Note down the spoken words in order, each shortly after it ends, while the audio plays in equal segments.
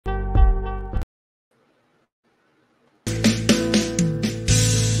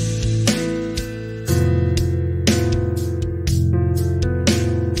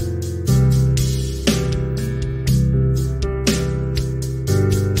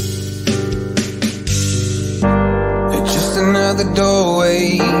of the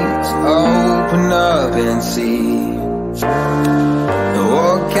doorways open up and see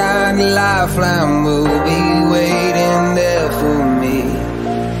what kind of lifeline will be waiting there for me.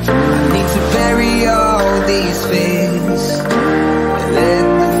 I need to bury all these fears and let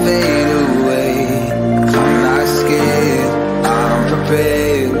them fade away. I'm not scared, I'm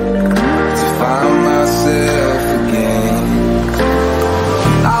prepared to find myself again.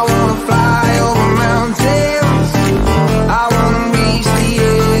 I wanna fly over mountains, I wanna reach the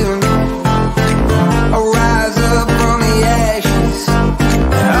end. I'll rise up from the ashes,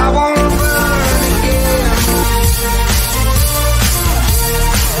 I wanna burn again.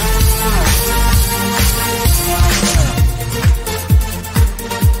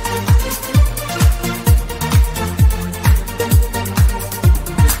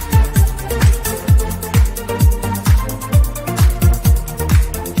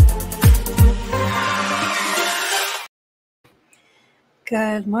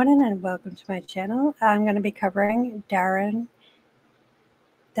 Good morning and welcome to my channel. I'm going to be covering Darrion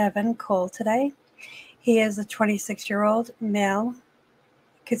Cole today. He is a 26-year-old male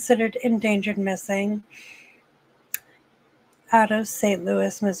considered endangered missing out of St.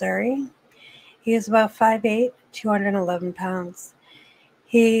 Louis, Missouri. He is about 5'8", 211 pounds.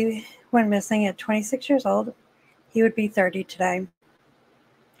 He went missing at 26 years old. He would be 30 today.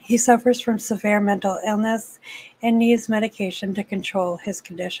 He suffers from severe mental illness and needs medication to control his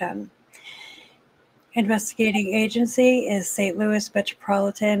condition. Investigating agency is St. Louis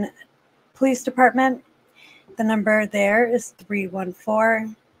Metropolitan Police Department. The number there is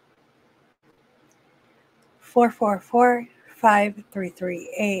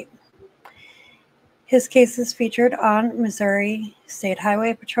 314-444-5338. His case is featured on Missouri State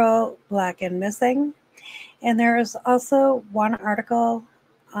Highway Patrol Black and Missing. And there is also one article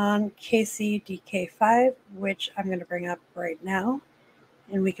on KCDK5, which I'm going to bring up right now,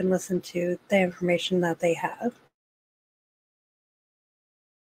 and we can listen to the information that they have.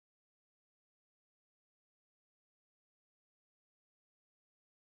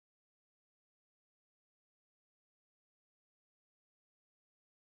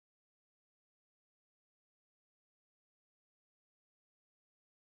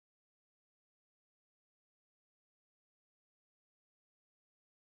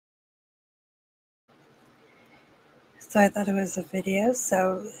 So I thought it was a video.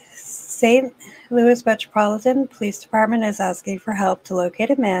 So St. Louis Metropolitan Police Department is asking for help to locate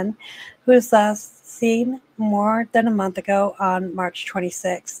a man who was last seen more than a month ago on March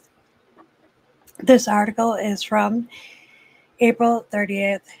 26th. This article is from April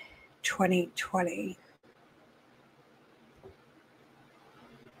 30th, 2020.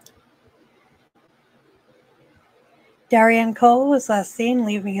 Darrion Cole was last seen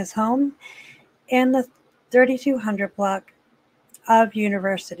leaving his home in the 3200 block of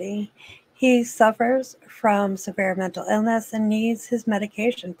University. He suffers from severe mental illness and needs his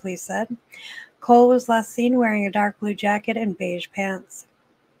medication, police said. Cole was last seen wearing a dark blue jacket and beige pants.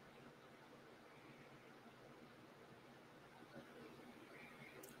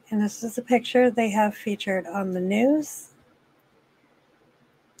 And this is a picture they have featured on the news.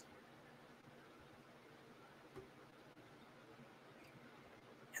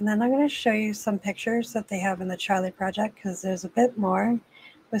 And then I'm going to show you some pictures that they have in the Charlie Project, because there's a bit more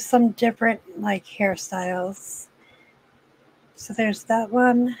with some different like hairstyles. So there's that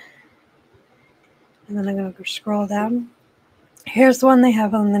one. And then I'm going to scroll down. Here's the one they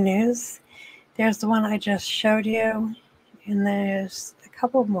have on the news. There's the one I just showed you. And there's a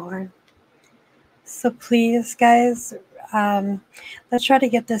couple more. So please, guys, let's try to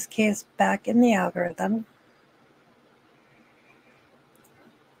get this case back in the algorithm.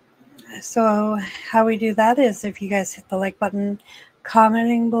 So how we do that is if you guys hit the like button,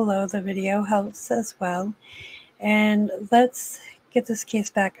 commenting below the video helps as well. And let's get this case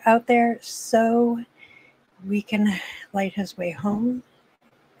back out there so we can light his way home.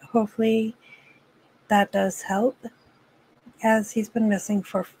 Hopefully that does help, as he's been missing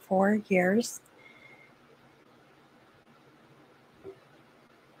for 4 years.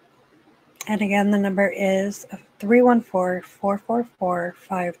 And again, the number is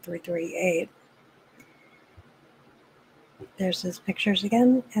 314-444-5338. There's his pictures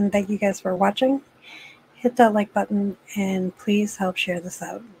again. And thank you guys for watching. Hit that like button and please help share this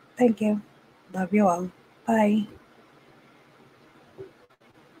out. Thank you. Love you all. Bye.